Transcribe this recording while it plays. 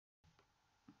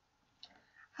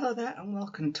Hello there and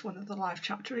welcome to another live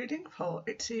chapter reading for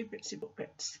Itsy Bitsy Book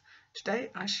Bits.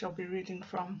 Today I shall be reading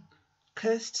from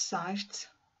Cursed Sight,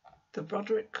 the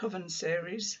Broderick Coven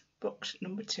series, book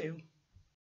number 2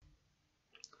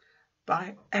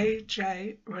 by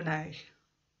A.J. Renee.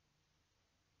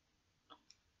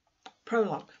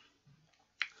 Prologue.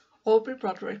 Aubrey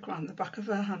Broderick ran the back of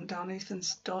her hand down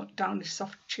Ethan's downy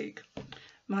soft cheek.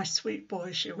 "My sweet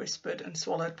boy," she whispered and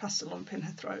swallowed past a lump in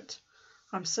her throat.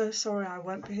 "I'm so sorry I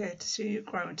won't be here to see you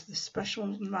grow into the special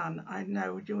man I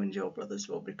know you and your brothers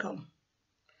will become."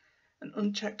 An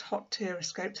unchecked hot tear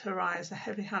escaped her eye as a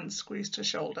heavy hand squeezed her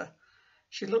shoulder.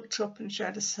 She looked up and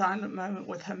shared a silent moment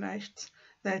with her mates.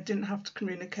 They didn't have to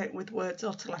communicate with words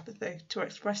or telepathy to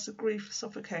express the grief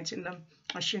suffocating them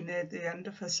as she neared the end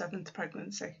of her 7th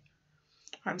pregnancy.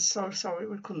 "I'm so sorry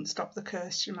we couldn't stop the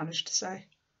curse," she managed to say.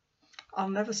 "I'll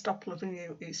never stop loving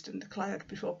you," Easton declared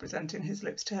before presenting his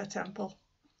lips to her temple.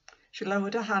 She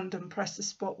lowered her hand and pressed the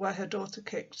spot where her daughter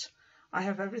kicked. "I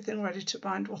have everything ready to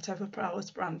bind whatever powers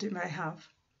Brandy may have."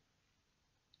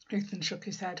 Ethan shook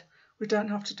his head. "We don't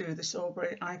have to do this,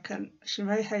 Aubrey. She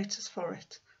may hate us for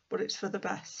it, but it's for the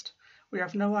best. We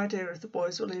have no idea if the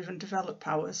boys will even develop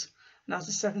powers, and as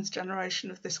the 7th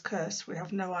generation of this curse, we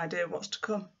have no idea what's to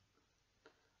come."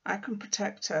 "I can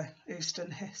protect her,"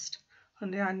 Easton hissed.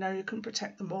 "Honey, I know you can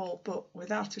protect them all, but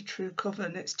without a true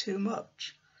coven, it's too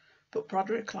much." "But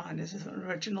Broderick line is an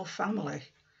original family,"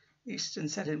 Easton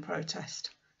said in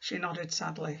protest. She nodded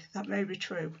sadly. "That may be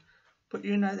true, but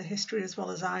you know the history as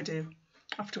well as I do.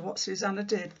 After what Susanna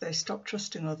did, they stopped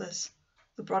trusting others.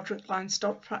 The Broderick line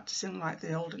stopped practicing like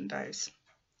the olden days."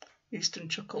 Easton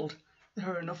chuckled. "There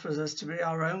are enough of us to be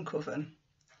our own coven.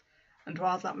 And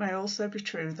while that may also be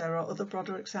true, there are other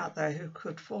Brodericks out there who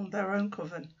could form their own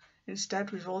coven.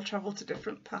 Instead, we've all travelled to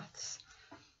different paths.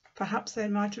 Perhaps they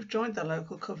might have joined their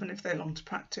local coven if they longed to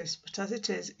practice, but as it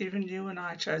is, even you and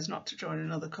I chose not to join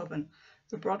another coven.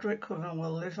 The Broderick coven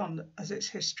will live on as its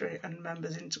history and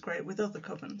members integrate with other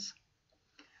covens.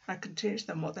 I can teach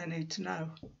them what they need to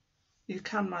know." "You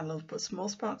can, my love, but small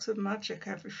sparks of magic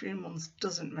every few months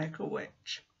doesn't make a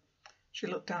witch." She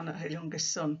looked down at her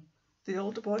youngest son. "The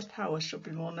older boy's powers should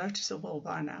be more noticeable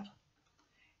by now."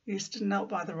 Easton knelt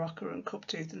by the rocker and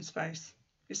cupped Ethan's face.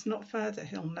 "It's not fair that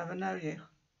he'll never know you."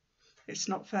 "It's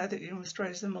not fair that you must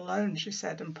raise them alone," she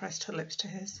said and pressed her lips to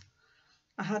his.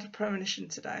 "I had a premonition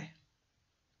today."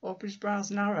 Aubrey's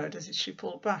brows narrowed as she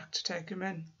pulled back to take him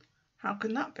in. "How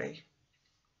can that be?"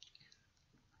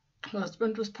 Her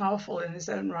husband was powerful in his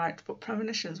own right, but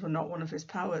premonitions were not one of his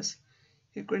powers.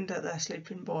 He grinned at their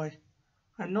sleeping boy.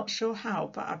 "I'm not sure how,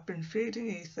 but I've been feeding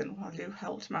Ethan while you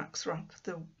helped Max wrap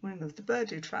the wing of the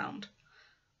bird you'd found."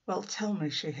 "Well, tell me,"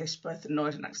 she hissed, both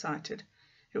annoyed and excited.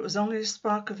 "It was only a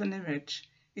spark of an image.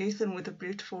 Ethan with a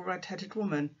beautiful red-headed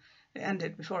woman. It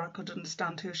ended before I could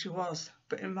understand who she was,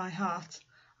 but in my heart,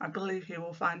 I believe he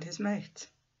will find his mate."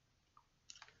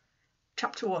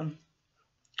 Chapter 1.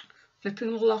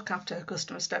 Flipping the lock after her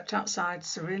customer stepped outside,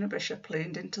 Serena Bishop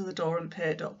leaned into the door and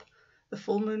peered up. The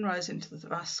full moon rose into the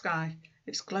vast sky,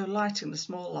 its glow lighting the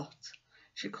small lot.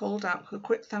 She called out her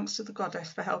quick thanks to the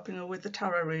goddess for helping her with the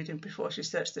tarot reading before she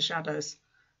searched the shadows.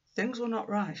 Things were not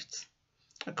right.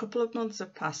 A couple of months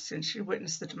had passed since she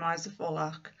witnessed the demise of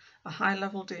Volak, a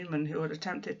high-level demon who had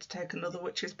attempted to take another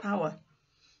witch's power.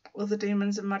 Other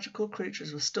demons and magical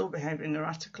creatures were still behaving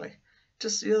erratically.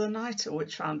 Just the other night a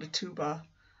witch found a two-bar,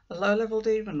 a low-level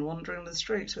demon wandering the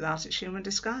streets without its human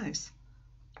disguise.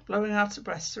 Blowing out of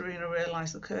breath, Serena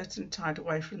realised the curtain tied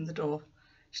away from the door.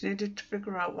 She needed to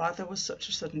figure out why there was such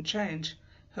a sudden change.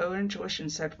 Her intuition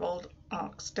said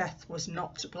Volak's death was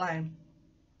not to blame.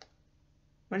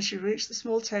 When she reached the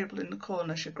small table in the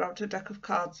corner, she grabbed her deck of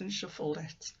cards and shuffled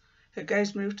it. Her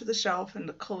gaze moved to the shelf, and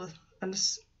a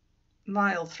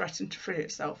smile threatened to free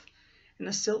itself. In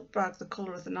a silk bag the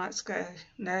colour of the night sky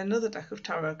lay another deck of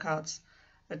tarot cards,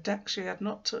 a deck she had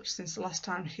not touched since the last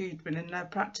time he'd been in there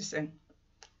practising.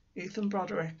 Ethan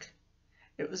Broderick.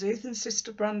 It was Ethan's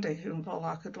sister Brandy whom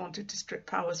Volak had wanted to strip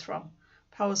powers from,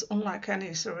 powers unlike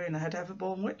any Serena had ever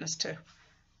borne witness to.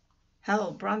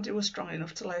 Hell, Brandy was strong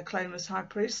enough to lay claim as High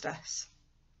Priestess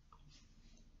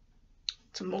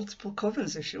to multiple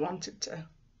covens if she wanted to.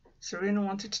 Serena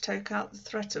wanted to take out the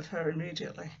threat of her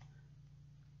immediately.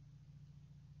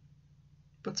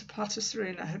 But a part of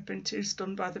Serena had been too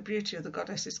stunned by the beauty of the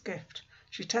goddess's gift.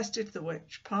 She tested the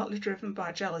witch, partly driven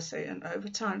by jealousy, and over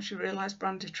time she realised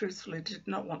Brandy truthfully did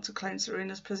not want to claim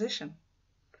Serena's position.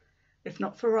 If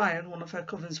not for Ryan, one of her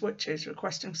coven's witches,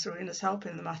 requesting Serena's help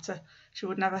in the matter, she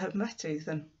would never have met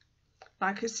Ethan.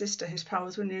 Like his sister, his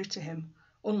powers were new to him.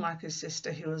 Unlike his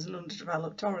sister, he was an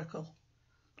underdeveloped oracle.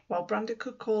 While Brandy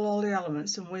could call all the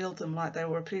elements and wield them like they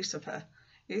were a piece of her,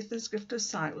 Ethan's gift of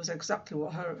sight was exactly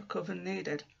what her coven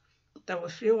needed. There were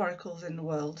few oracles in the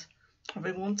world.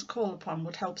 Having one to call upon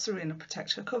would help Serena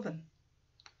protect her coven.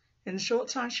 In the short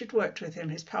time she'd worked with him,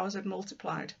 his powers had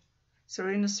multiplied.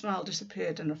 Serena's smile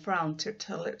disappeared and a frown tipped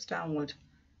her lips downward.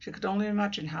 She could only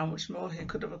imagine how much more he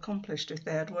could have accomplished if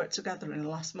they had worked together in the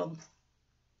last month.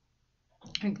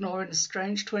 Ignoring a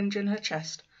strange twinge in her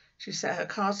chest, she set her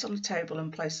cards on the table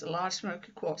and placed the large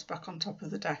smoky quartz back on top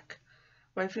of the deck.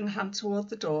 Waving a hand toward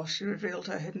the door, she revealed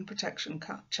her hidden protection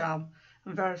charm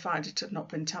and verified it had not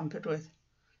been tampered with.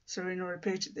 Serena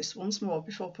repeated this once more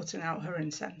before putting out her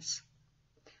incense.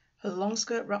 Her long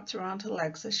skirt wrapped around her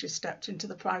legs as she stepped into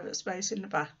the private space in the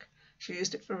back. She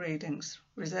used it for readings,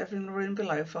 reserving the room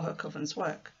below for her coven's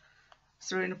work.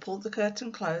 Serena pulled the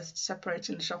curtain closed,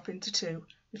 separating the shop into two,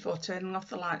 before turning off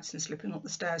the lights and slipping up the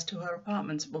stairs to her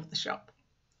apartment above the shop.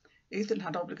 Ethan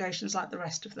had obligations like the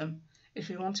rest of them. If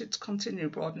he wanted to continue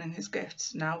broadening his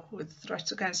gifts, now, with the threat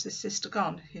against his sister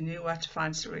gone, he knew where to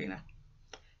find Serena.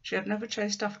 She had never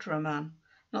chased after a man,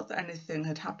 not that anything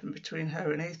had happened between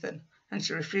her and Ethan, and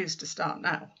she refused to start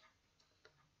now.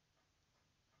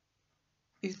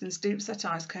 Ethan's deep-set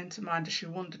eyes came to mind as she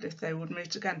wondered if they would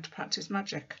meet again to practice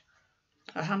magic.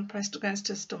 Her hand pressed against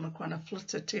her stomach when a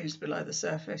flutter teased below the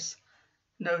surface.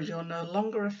 No, you're no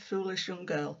longer a foolish young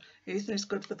girl. Ethan is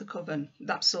good for the coven.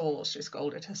 That's all, she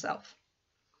scolded herself.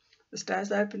 The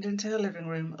stairs opened into her living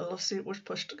room. A love seat was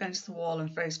pushed against the wall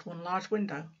and faced one large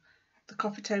window. The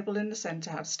coffee table in the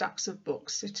centre had stacks of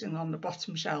books sitting on the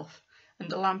bottom shelf,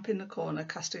 and a lamp in the corner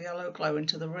cast a yellow glow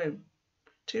into the room.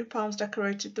 2 palms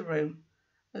decorated the room,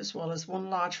 as well as one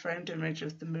large framed image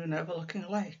of the moon overlooking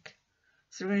a lake.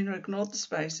 Serena ignored the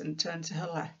space and turned to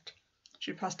her left.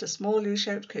 She passed a small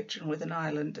U-shaped kitchen with an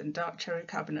island and dark cherry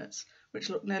cabinets, which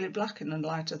looked nearly black in the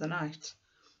light of the night.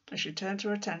 As she turned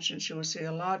her attention, she would see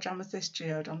a large amethyst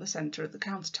geode on the centre of the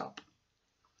countertop.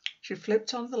 She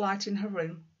flipped on the light in her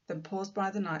room, then paused by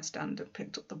the nightstand and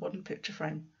picked up the wooden picture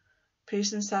frame.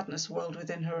 Peace and sadness whirled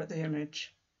within her at the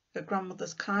image. Her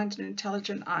grandmother's kind and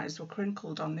intelligent eyes were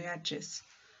crinkled on the edges,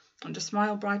 and a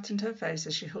smile brightened her face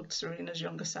as she hugged Serena's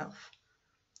younger self.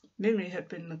 Mimi had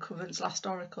been the coven's last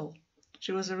oracle.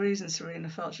 She was the reason Serena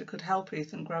felt she could help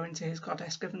Ethan grow into his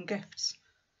goddess-given gifts.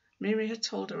 Mimi had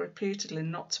told her repeatedly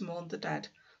not to mourn the dead,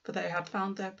 for they had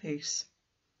found their peace.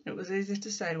 It was easy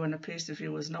to say when a piece of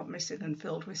you was not missing and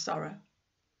filled with sorrow.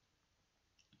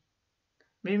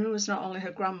 Mimi was not only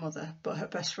her grandmother, but her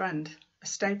best friend, a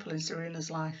staple in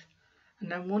Serena's life,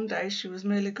 and then one day she was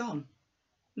merely gone.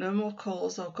 No more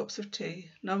calls or cups of tea,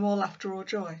 no more laughter or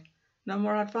joy, no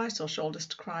more advice or shoulders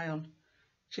to cry on.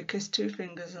 She kissed 2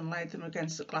 fingers and laid them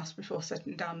against the glass before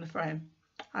setting down the frame.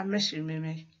 I miss you,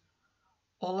 Mimi.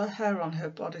 All her hair on her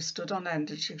body stood on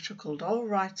end and she chuckled. All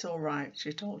right,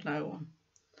 she told no one.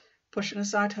 Pushing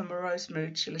aside her morose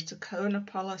mood, she lit a cone of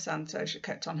Palo Santo she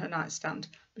kept on her nightstand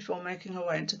before making her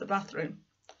way into the bathroom.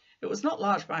 It was not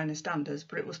large by any standards,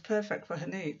 but it was perfect for her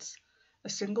needs. A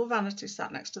single vanity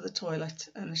sat next to the toilet,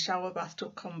 and the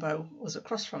shower-bathtub combo was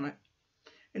across from it.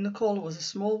 In the corner was a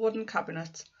small wooden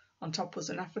cabinet. On top was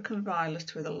an African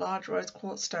violet with a large rose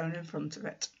quartz stone in front of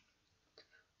it.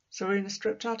 Serena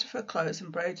stripped out of her clothes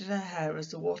and braided her hair as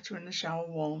the water in the shower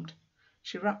warmed.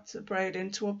 She wrapped the braid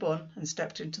into a bun and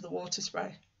stepped into the water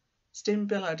spray. Steam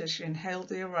billowed as she inhaled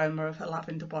the aroma of her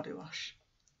lavender body wash.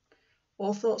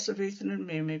 All thoughts of Ethan and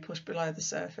Mimi pushed below the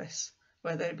surface,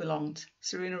 where they belonged.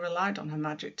 Serena relied on her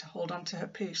magic to hold on to her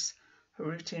peace. Her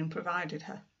routine provided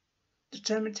her.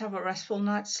 Determined to have a restful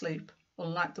night's sleep,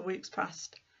 unlike the weeks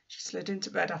past, she slid into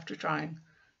bed after trying.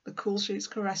 The cool sheets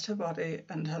caressed her body,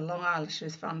 and her long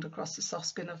eyelashes fanned across the soft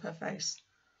skin of her face.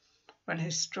 When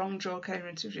his strong jaw came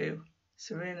into view,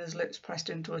 Serena's lips pressed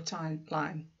into a tight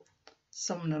line.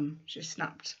 Somnum, she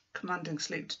snapped, commanding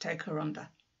sleep to take her under.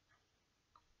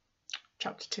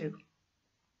 Chapter 2.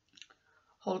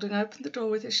 Holding open the door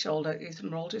with his shoulder,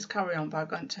 Ethan rolled his carry-on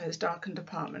bag onto his darkened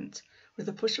apartment. With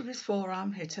a push of his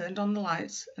forearm, he turned on the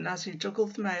lights, and as he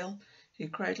juggled the mail he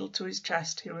cradled to his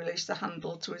chest, he released the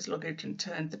handle to his luggage and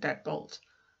turned the deadbolt,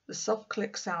 the soft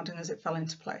click sounding as it fell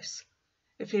into place.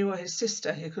 If he were his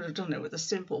sister, he could have done it with a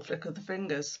simple flick of the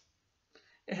fingers.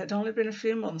 It had only been a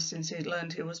few months since he had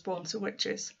learned he was born to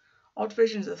witches. Odd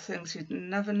visions of things he'd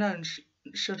never known,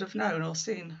 should have known or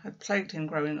seen, had plagued him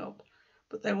growing up,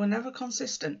 but they were never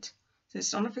consistent.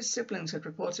 Since none of his siblings had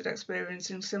reported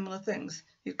experiencing similar things,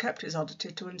 he'd kept his oddity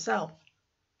to himself.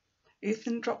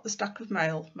 Ethan dropped the stack of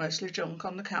mail, mostly junk,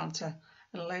 on the counter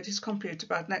and laid his computer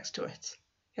bag next to it.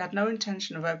 He had no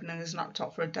intention of opening his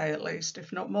laptop for a day at least,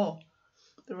 if not more.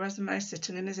 The resume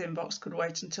sitting in his inbox could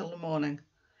wait until the morning.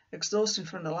 Exhaustion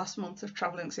from the last month of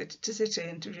travelling city to city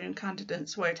interviewing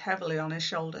candidates weighed heavily on his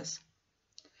shoulders.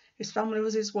 His family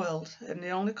was his world, and the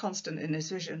only constant in his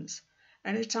visions.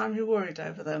 Any time he worried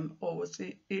over them, or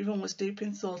even was deep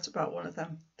in thought about one of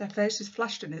them, their faces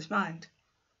flashed in his mind.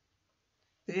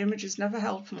 The images never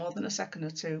held for more than a second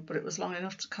or two, but it was long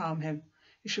enough to calm him.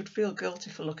 He should feel guilty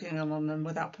for looking in on them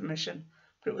without permission,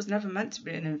 but it was never meant to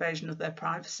be an invasion of their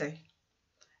privacy.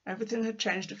 Everything had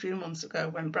changed a few months ago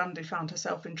when Brandy found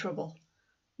herself in trouble.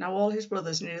 Now all his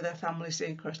brothers knew their family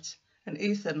secrets, and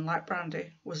Ethan, like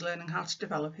Brandy, was learning how to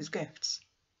develop his gifts.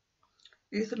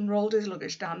 Ethan rolled his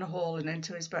luggage down the hall and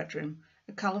into his bedroom.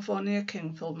 A California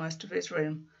king filled most of his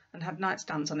room and had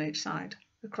nightstands on each side.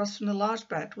 Across from the large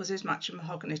bed was his matching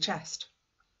mahogany chest.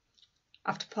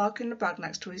 After parking the bag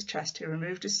next to his chest, he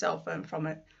removed his cell phone from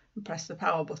it and pressed the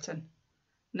power button.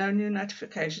 No new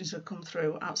notifications had come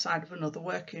through outside of another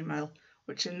work email,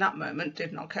 which in that moment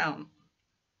did not count.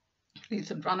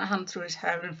 Ethan ran a hand through his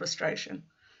hair in frustration.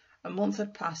 A month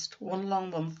had passed, one long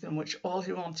month in which all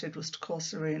he wanted was to call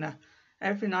Serena.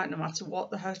 Every night, no matter what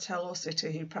the hotel or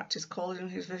city, he practiced calling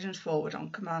his visions forward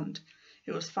on command.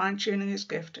 He was fine-tuning his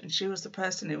gift, and she was the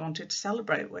person he wanted to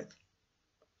celebrate with.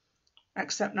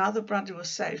 Except now that Brandy was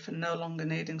safe and no longer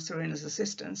needing Serena's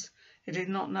assistance, he did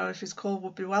not know if his call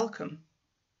would be welcome.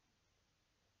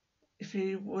 If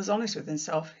he was honest with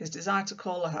himself, his desire to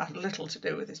call her had little to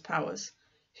do with his powers.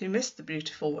 He missed the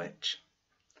beautiful witch.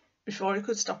 Before he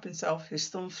could stop himself, his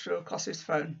thumb flew across his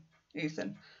phone.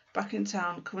 Ethan, back in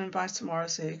town, coming by tomorrow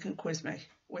so he can quiz me.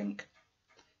 Wink.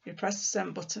 He pressed the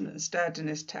send button and stared in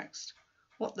his text.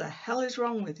 What the hell is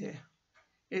wrong with you?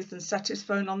 Ethan set his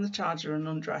phone on the charger and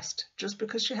undressed. Just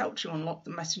because she helped you unlock the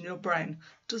mess in your brain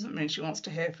doesn't mean she wants to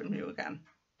hear from you again.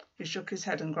 He shook his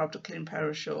head and grabbed a clean pair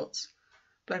of shorts.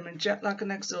 Blaming jet lag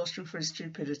and exhaustion for his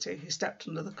stupidity, he stepped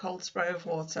under the cold spray of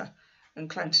water and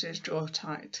clenched his jaw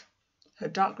tight. Her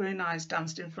dark green eyes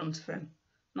danced in front of him,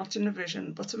 not in a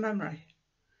vision, but a memory.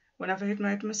 Whenever he'd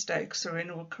made a mistake,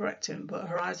 Serena would correct him, but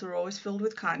her eyes were always filled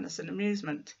with kindness and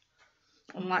amusement,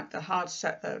 unlike the hard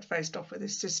set that had faced off with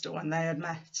his sister when they had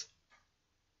met.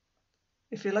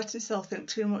 If he let himself think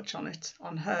too much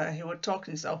on her, he would talk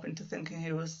himself into thinking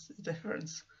he was the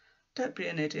difference. Don't be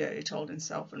an idiot, he told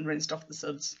himself, and rinsed off the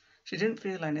suds. She didn't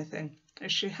feel anything.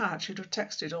 If she had, she'd have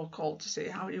texted or called to see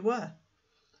how you were.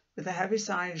 With a heavy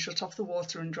sigh, he shut off the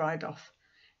water and dried off.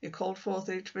 He called forth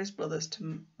each of his brothers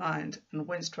to mind and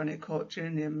winced when he caught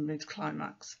Junior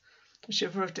mid-climax. A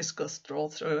shiver of disgust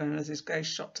crawled through him as his gaze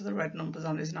shot to the red numbers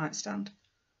on his nightstand.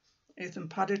 Ethan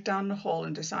padded down the hall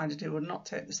and decided he would not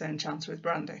take the same chance with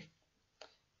Brandy.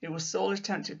 He was sorely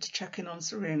tempted to check in on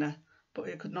Serena, but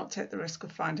he could not take the risk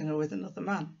of finding her with another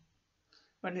man.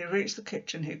 When he reached the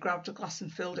kitchen, he grabbed a glass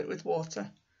and filled it with water.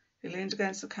 He leaned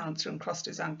against the counter and crossed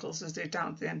his ankles as he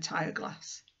downed the entire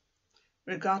glass.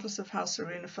 Regardless of how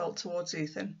Serena felt towards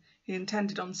Ethan, he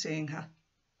intended on seeing her.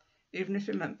 Even if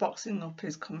it meant boxing up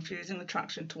his confusing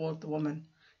attraction toward the woman,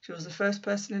 she was the first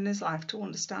person in his life to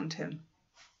understand him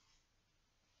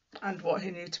and what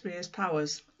he knew to be his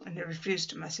powers, and he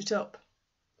refused to mess it up.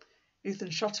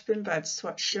 Ethan shot up in bed,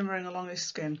 sweat shimmering along his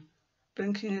skin.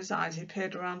 Blinking his eyes, he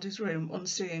peered around his room,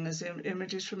 unseeing as the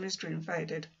images from his dream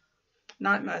faded.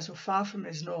 Nightmares were far from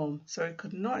his norm, so he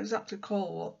could not exactly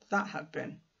call what that had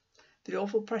been. The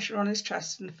awful pressure on his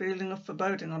chest and the feeling of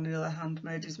foreboding, on the other hand,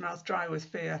 made his mouth dry with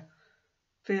fear.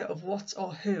 Fear of what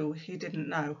or who he didn't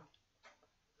know.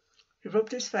 He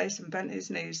rubbed his face and bent his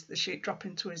knees, the sheet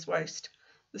dropping to his waist.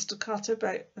 The staccato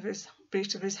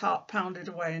beat of his heart pounded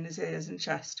away in his ears and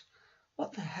chest.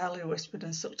 What the hell, he whispered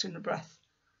and sucked in a breath.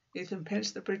 Ethan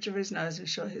pinched the bridge of his nose and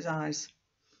shut his eyes.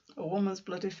 A woman's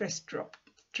bloody fist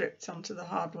dripped onto the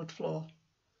hardwood floor.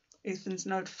 Ethan's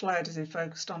nose flared as he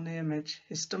focused on the image,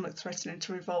 his stomach threatening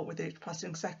to revolt with each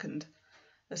passing second.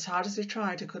 As hard as he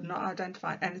tried, he could not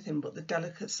identify anything but the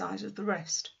delicate size of the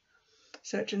wrist.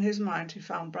 Searching his mind, he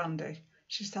found Brandy.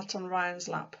 She sat on Ryan's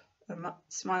lap, a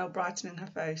smile brightening her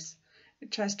face.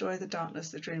 It chased away the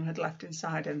darkness the dream had left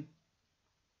inside him.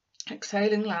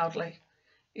 Exhaling loudly,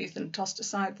 Ethan tossed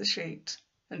aside the sheet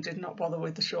and did not bother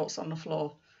with the shorts on the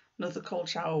floor. Another cold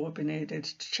shower would be needed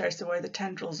to chase away the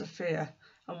tendrils of fear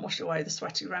and wash away the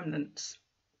sweaty remnants.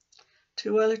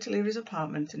 Too early to leave his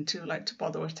apartment and too late to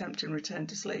bother attempting return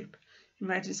to sleep, he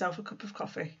made himself a cup of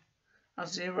coffee.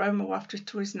 As the aroma wafted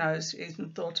to his nose, Ethan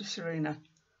thought of Serena.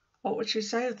 What would she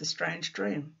say of the strange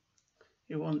dream?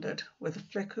 He wondered, with a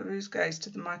flick of his gaze to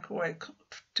the microwave's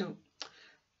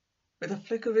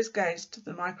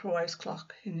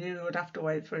clock. He knew he would have to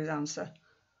wait for his answer.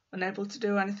 Unable to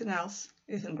do anything else,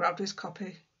 Ethan grabbed his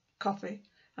coffee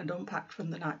and unpacked from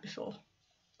the night before.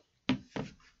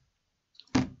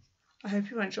 I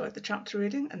hope you enjoyed the chapter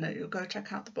reading and that you'll go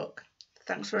check out the book.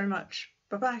 Thanks very much.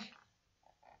 Bye-bye.